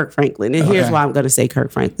say Kirk Franklin. And here's why I'm going to say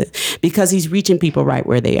Kirk Franklin. Because he's reaching people right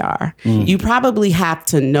where they are. You probably have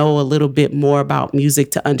to know a little bit more about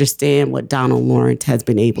music to understand what Donald Lawrence has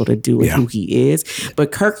been able to do and who he is.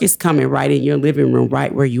 But Kirk is coming right in your living room,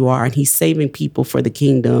 right where you are. And he's saving people for the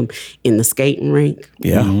kingdom in the skating rink.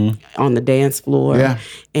 On the dance floor.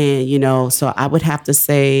 And, so I would have to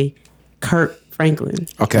say Kirk Franklin.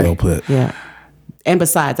 Okay. Well put. Yeah. And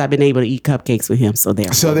besides, I've been able to eat cupcakes with him, so there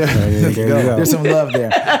you go. There's some love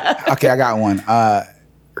there. Okay, I got one.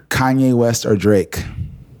 Kanye West or Drake?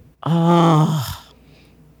 Oh,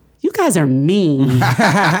 you guys are mean.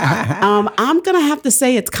 I'm going to have to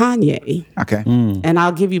say it's Kanye. Okay. And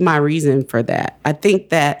I'll give you my reason for that. I think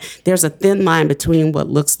that there's a thin line between what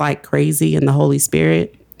looks like crazy and the Holy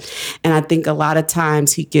Spirit. And I think a lot of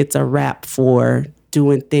times he gets a rap for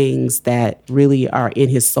doing things that really are in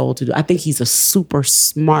his soul to do. I think he's a super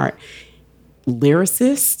smart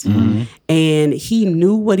lyricist, and he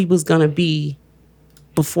knew what he was going to be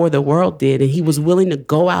before the world did, and he was willing to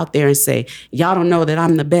go out there and say, y'all don't know that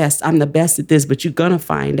I'm the best at this, but you're gonna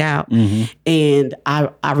find out. And I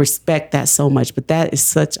respect that so much, but that is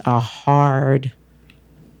such a hard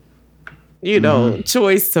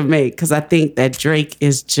choice to make, because I think that Drake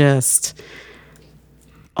is just,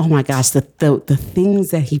 oh my gosh, the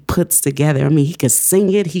things that he puts together. I mean, he can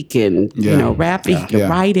sing it, he can rap it, he can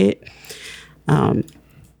write it.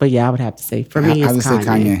 But yeah, I would have to say, for me, it's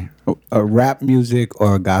Kanye. Rap music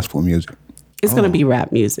or gospel music? It's going to be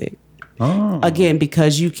rap music. Again,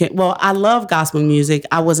 because you can, I love gospel music.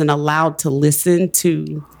 I wasn't allowed to listen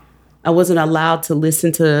to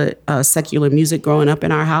secular music growing up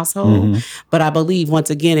in our household. But I believe, once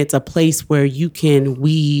again, it's a place where you can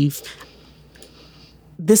weave.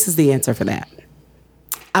 This is the answer for that.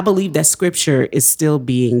 I believe that scripture is still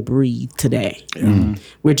being breathed today.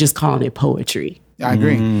 We're just calling it poetry. I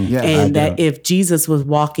agree. Yeah, and that if Jesus was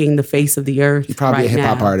walking the face of the earth, he'd probably be a hip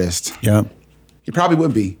hop artist. Yeah, he probably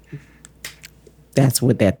would be. That's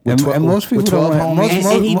what that. And most people don't.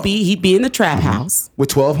 And he'd be in the trap house with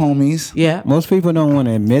 12 homies. Yeah, most people don't want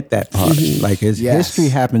to admit that part. Like his history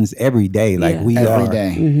happens every day. Like every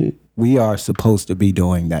day. We are supposed to be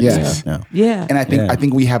doing that stuff now. Yeah, and I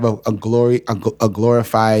think we have a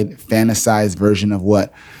glorified, fantasized version of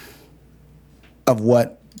what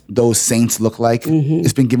those saints look like.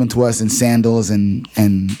 It's been given to us in sandals and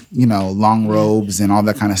long robes and all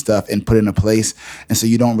that kind of stuff, and put in a place. And so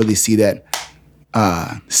you don't really see that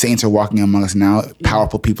saints are walking among us now.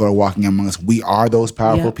 Powerful people are walking among us. We are those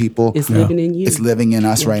powerful people. It's living in you. It's living in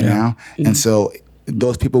us right now. And so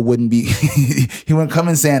those people wouldn't be, he wouldn't come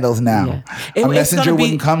in sandals now. A messenger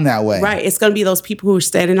wouldn't come that way. Right. It's going to be those people who are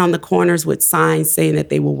standing on the corners with signs saying that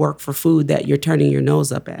they will work for food that you're turning your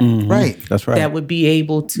nose up at. Right. That's right. That would be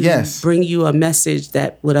able to bring you a message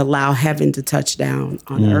that would allow heaven to touch down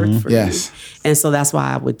on earth for you. And so that's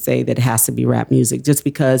why I would say that it has to be rap music, just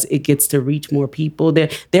because it gets to reach more people.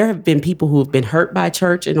 There have been people who have been hurt by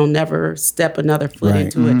church and will never step another foot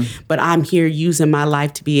into it. But I'm here using my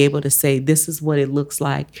life to be able to say, this is what it looks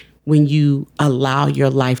like when you allow your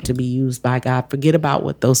life to be used by God. Forget about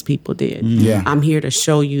what those people did. I'm here to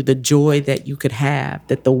show you the joy that you could have,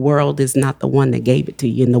 that the world is not the one that gave it to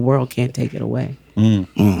you, and the world can't take it away. And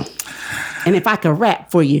if I could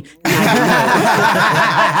rap for you, don't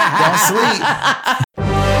sleep.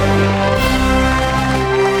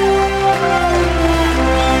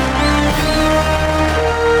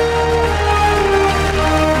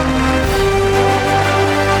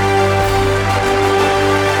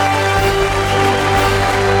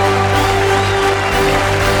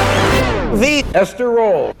 The Esther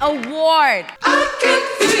Roll Award. I can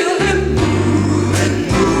feel him moving,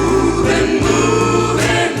 moving,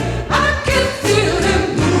 moving. I can feel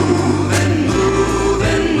him moving,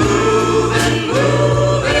 moving, moving,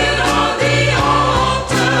 moving on the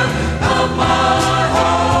altar of my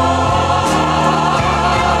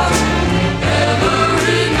heart.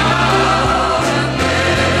 Every now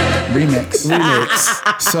and then.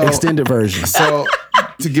 Remix. So extended version. So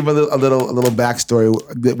to give a little backstory,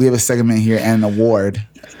 we have a segment here and an award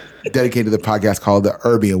dedicated to the podcast called the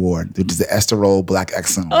Irby Award, which is the Esther Roll Black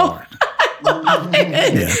Excellence Award.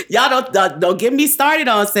 Y'all don't get me started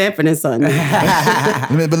on Sanford and Son.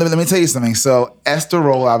 let me tell you something. So Esther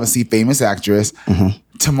Roll, obviously famous actress.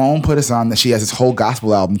 Timon put us on that she has this whole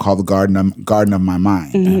gospel album called The Garden of My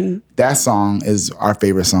Mind. That song is our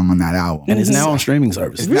favorite song on that album. And it's now on streaming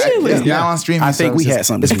services. It's now on streaming services. I think we had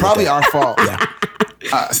something. It's probably our fault.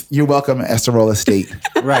 You're welcome, Esther Roll Estate.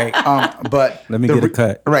 Right. But let me get a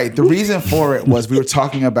cut. Right. The reason for it was we were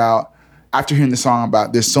talking about, after hearing the song,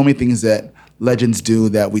 about there's so many things that legends do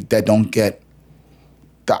that don't get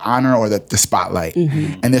the honor or the spotlight.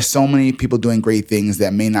 And there's so many people doing great things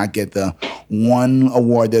that may not get the one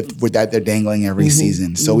award that they're dangling every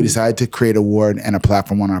season. So we decided to create an award and a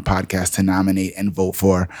platform on our podcast to nominate and vote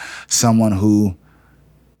for someone who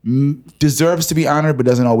deserves to be honored but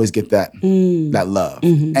doesn't always get that love.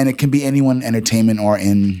 And it can be anyone in entertainment or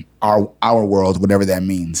in our world, whatever that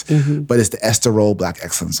means. But it's the Esther Roll Black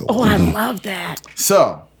Excellence Award. Oh, I love that.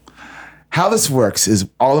 So how this works is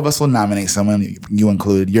all of us will nominate someone, you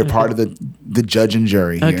included. You're part of the judge and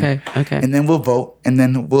jury here. Okay. And then we'll vote, and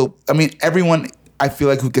then everyone, I feel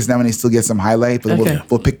like, who gets nominated still gets some highlight, but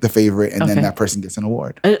we'll pick the favorite, and then that person gets an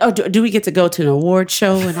award. Do we get to go to an award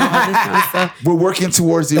show and all this kind of stuff? We're working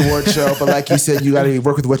towards the award show, but like you said, you got to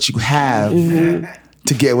work with what you have to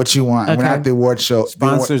to get what you want. Okay. We're not at the award show.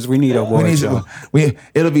 Sponsors, we need award show. We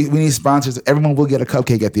need sponsors. Everyone will get a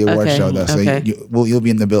cupcake at the award show though, so you'll be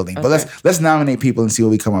in the building. But let's nominate people and see what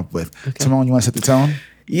we come up with. Timon, you want to set the tone?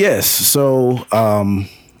 Yes. So,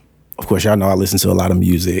 of course, y'all know I listen to a lot of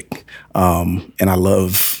music, and I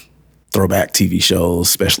love throwback TV shows,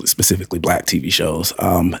 specifically Black TV shows.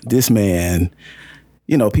 This man,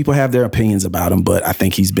 you know, people have their opinions about him, but I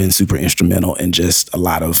think he's been super instrumental in just a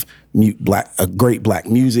lot of great Black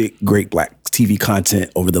music, great Black TV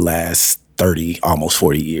content over the last 30, almost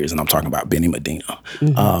 40 years, and I'm talking about Benny Medina.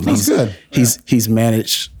 That's good. He's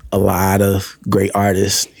managed a lot of great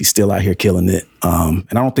artists. He's still out here killing it, and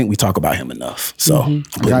I don't think we talk about him enough. So I'm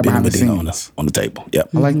putting Benny Medina on the table. Yep,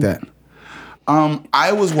 I like that. I've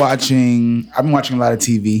been watching a lot of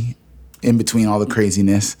TV in between all the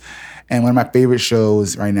craziness, and one of my favorite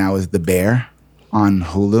shows right now is The Bear on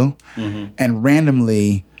Hulu, and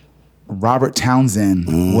randomly, Robert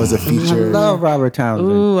Townsend was a feature. I love Robert Townsend.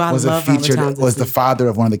 Ooh, I love Robert Townsend. Was the father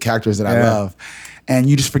of one of the characters that I love. And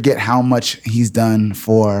you just forget how much he's done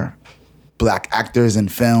for Black actors in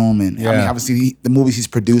film. And I mean, obviously the movies he's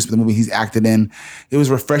produced, but the movie he's acted in, it was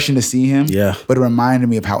refreshing to see him. Yeah. But it reminded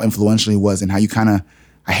me of how influential he was and how you kind of,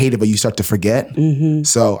 I hate it, but you start to forget.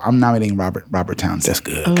 So I'm nominating Robert Townsend. That's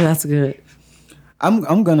good. Oh, that's good.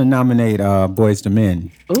 I'm gonna nominate Boyz II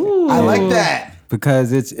Men. Ooh, I like that.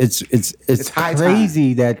 Because it's high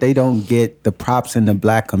crazy that they don't get the props in the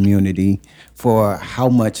Black community for how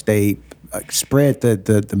much they spread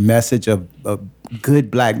the message of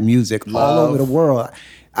good Black music all over the world.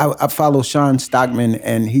 I follow Sean Stockman,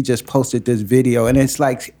 and he just posted this video, and it's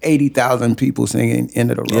like 80,000 people singing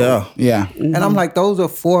 "End of the Road." Yeah. And I'm like, those are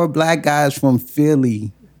 4 Black guys from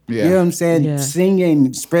Philly. Yeah. You know what I'm saying? Yeah.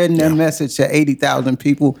 Singing, spreading their message to 80,000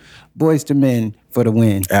 people. Boyz II Men for the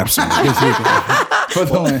win. Absolutely. For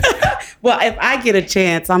the win. Well, if I get a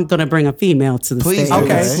chance, I'm going to bring a female to the Please. stage.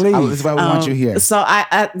 Okay, please. This is why we want you here. So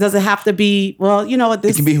I does it have to be, well, you know what,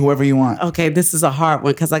 this It can be whoever you want. Okay, this is a hard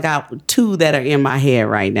one because I got 2 that are in my head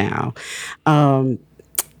right now.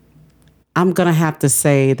 I'm going to have to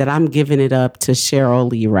say that I'm giving it up to Cheryl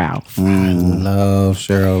Lee Ralph. Love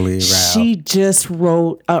Cheryl Lee Ralph. She just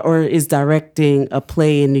wrote or is directing a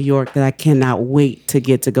play in New York that I cannot wait to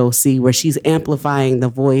get to go see, where she's amplifying the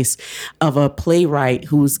voice of a playwright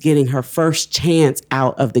who's getting her first chance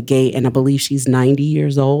out of the gate. And I believe she's 90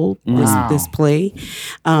 years old, this play.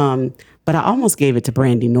 But I almost gave it to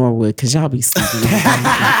Brandy Norwood because y'all be sleeping.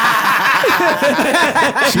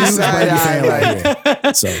 She's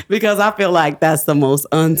because I feel like that's the most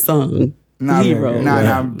unsung hero.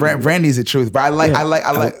 Brandy's the truth. But I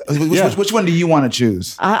like. Which one do you want to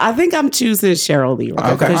choose? I think I'm choosing Cheryl Lee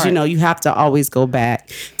Ralph because you know you have to always go back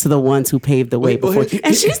to the ones who paved the way before.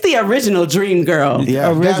 And she's the original dream girl.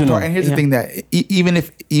 Yeah, original. And here's the thing that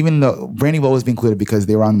even though Brandy will always be included because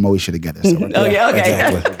they were on the Moe show together. So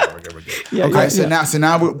Okay. So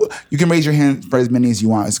now you can raise your hand for as many as you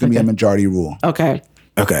want. It's going to be a majority rule. Okay.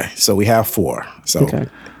 So we have 4. So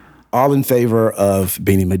all in favor of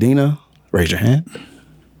Benny Medina, raise your hand.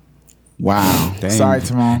 Wow. Dang. Sorry,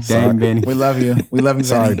 Timon. Dang, Benny. We love you. We love you,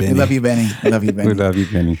 Sorry, Benny. Benny. We love you, Benny. We love you, Benny. We love you,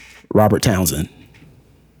 Benny. Robert Townsend.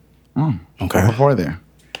 Okay. Before there.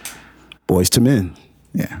 Boyz II Men.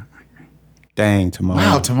 Yeah. Dang, Timon.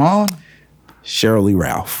 Wow, Timon. Cheryl Lee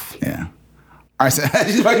Ralph. Yeah. All right, so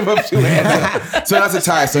she's fucking up 2 hands. So that's a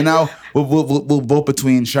tie. So now we'll vote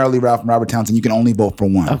between Cheryl Lee Ralph and Robert Townsend. You can only vote for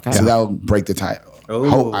one. Okay. So that'll break the tie.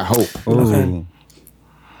 I hope. Ooh.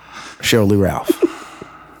 Cheryl Lee Ralph.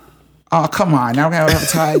 Oh, come on. Now we're going to have a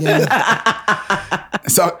tie again.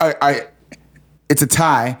 So it's a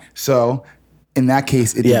tie. So in that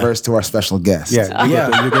case, it reverts to our special guest. You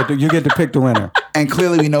get to pick the winner. And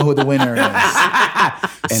clearly we know who the winner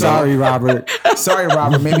is. Sorry, Robert. Sorry,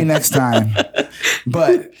 Robert. Maybe next time.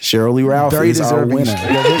 But Cheryl Lee Ralph very is our deserving. winner. The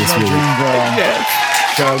original dream girl.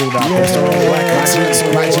 Cheryl Lee Ralph.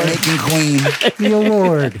 My Jamaican queen. The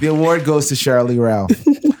award. The award goes to Cheryl Lee Ralph.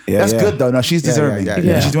 That's good though. No, she's deserving.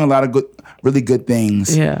 She's doing a lot of really good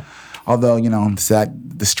things. Yeah. Although, you know,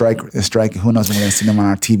 the strike, who knows when we're going to see them on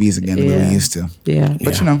our TVs again the way we used to. Yeah.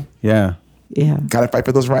 But you know. Yeah. Got to fight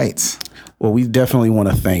for those rights. Well, we definitely want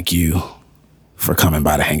to thank you for coming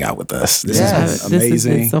by to hang out with us. This has been amazing. This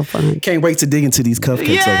has been so fun. Can't wait to dig into these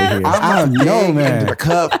cupcakes over here. I know, man. The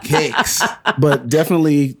cupcakes. But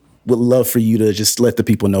definitely would love for you to just let the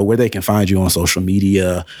people know where they can find you on social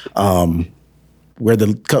media, where the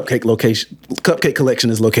cupcake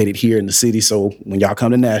collection is located here in the city. So when y'all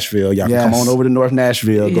come to Nashville, y'all can come on over to North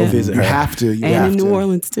Nashville, go visit her. You have to. And in New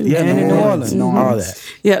Orleans too. Yeah, and in New Orleans. All that.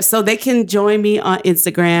 Yeah, so they can join me on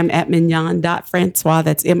Instagram at Mignon.Francois.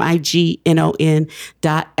 That's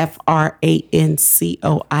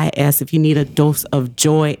MIGNON.FRANCOIS. If you need a dose of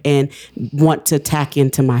joy and want to tap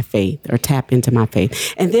into my faith.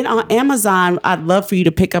 And then on Amazon, I'd love for you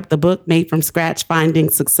to pick up the book Made from Scratch,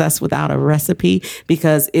 Finding Success Without a Recipe,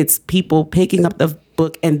 because it's people picking up the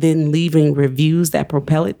book and then leaving reviews that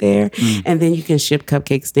propel it there. And then you can ship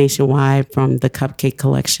cupcakes nationwide from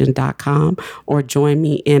thecupcakecollection.com or join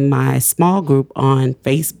me in my small group on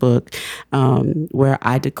Facebook where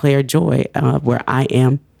I declare joy, where I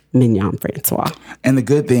am Mignon Francois. And the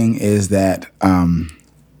good thing is that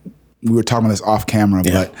we were talking about this off camera,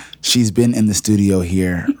 but she's been in the studio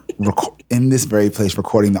here in this very place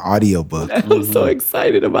recording the audiobook. I'm so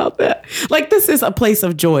excited about that. Like, this is a place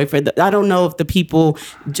of joy for I don't know if the people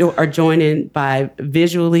are joining by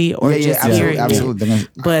visually or just hearing absolutely.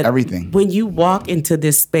 But everything. When you walk into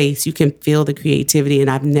this space, you can feel the creativity,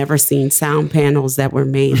 and I've never seen sound panels that were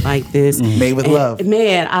made like this. Made with love.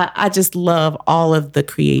 Man, I just love all of the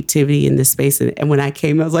creativity in this space. And when I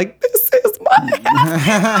came, I was like, this is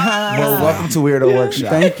my Well, welcome to Weirdo Workshop.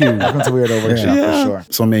 Thank you. Welcome to Weirdo Workshop for sure.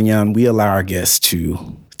 So Mignon, we allow our guests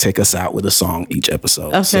to take us out with a song each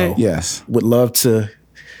episode. Okay. So yes, would love to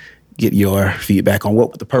get your feedback on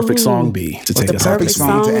what would the perfect song be to take us out perfect this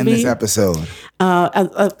song week. to end this episode.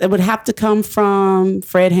 It would have to come from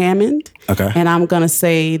Fred Hammond. Okay. And I'm going to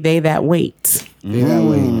say They That Wait. They That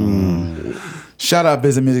Wait. Shout out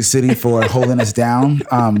Visit Music City for holding us down.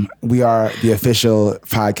 We are the official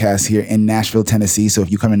podcast here in Nashville, Tennessee. So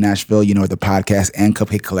if you come to Nashville, you know where the podcast and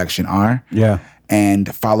Cupcake Collection are. Yeah.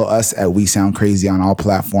 And follow us at We Sound Crazy on all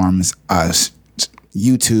platforms.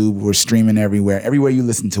 YouTube, we're streaming everywhere. Everywhere you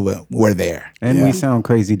listen to it, we're there. And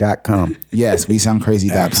WeSoundCrazy.com. Yes,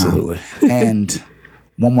 WeSoundCrazy.com. Absolutely. And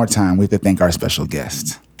one more time, we have to thank our special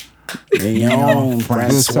guest. Mignon So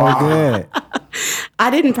Francois. good. I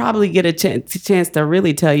didn't probably get a chance to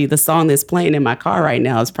really tell you the song that's playing in my car right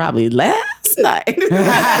now is probably Last Night.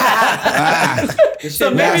 So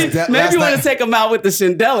maybe you want to take them out with the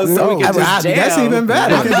Chandela so we can just jam. That's even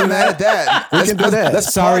better. We can do that. We can do that.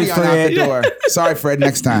 Let's Sorry, party on out Fred. the door. Sorry, Fred.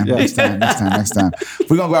 Next time. Next time.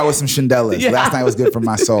 We're going to go out with some Chandelas. Yeah. Last night was good for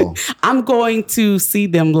my soul. I'm going to see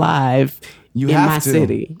them live in my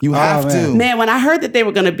city. You have to. Man, when I heard that they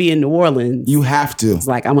were going to be in New Orleans, You have to. it's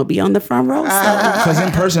like, I'm going to be on the front row. Because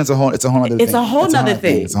in person, it's a whole other thing. It's a whole nother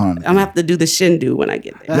thing. It's a whole nother I'm going to have to do the shindu when I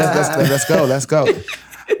get there. Let's go.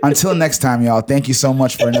 Until next time, y'all, thank you so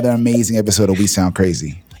much for another amazing episode of We Sound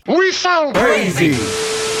Crazy. We sound crazy.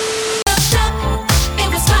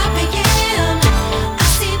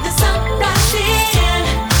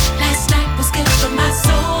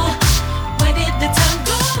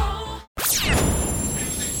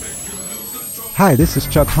 Hi, this is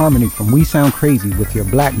Chuck Harmony from We Sound Crazy with your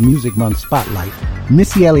Black Music Month Spotlight.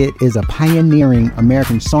 Missy Elliott is a pioneering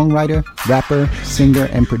American songwriter, rapper, singer,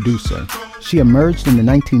 and producer. She emerged in the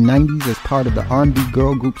 1990s as part of the R&B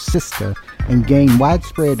girl group Sister and gained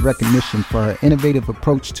widespread recognition for her innovative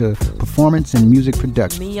approach to performance and music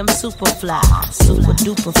production. Me, I'm super fly, super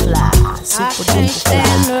duper fly, super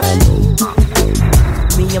duper fly.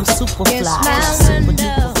 Me, I'm super fly, super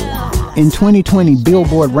duper fly. In 2020,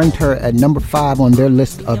 Billboard ranked her at number 5 on their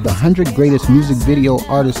list of the 100 greatest music video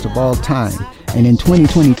artists of all time. And in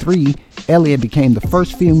 2023, Elliott became the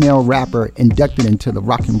first female rapper inducted into the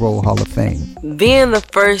Rock and Roll Hall of Fame. Being the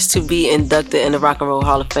first to be inducted in the Rock and Roll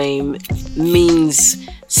Hall of Fame means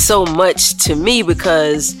so much to me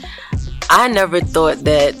because I never thought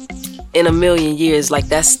that in a million years, like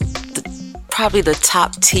that's probably the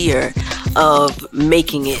top tier of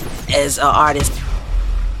making it as an artist.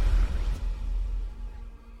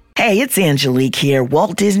 Hey, it's Angelique here.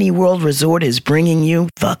 Walt Disney World Resort is bringing you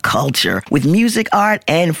the culture with music, art,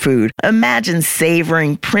 and food. Imagine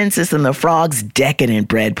savoring Princess and the Frog's decadent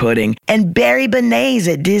bread pudding and berry beignets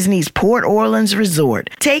at Disney's Port Orleans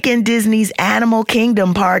Resort. Take in Disney's Animal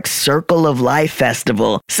Kingdom Park's Circle of Life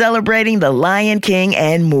Festival, celebrating the Lion King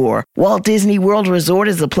and more. Walt Disney World Resort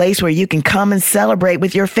is a place where you can come and celebrate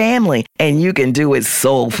with your family, and you can do it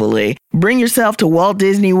soulfully. Bring yourself to Walt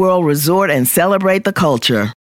Disney World Resort and celebrate the culture.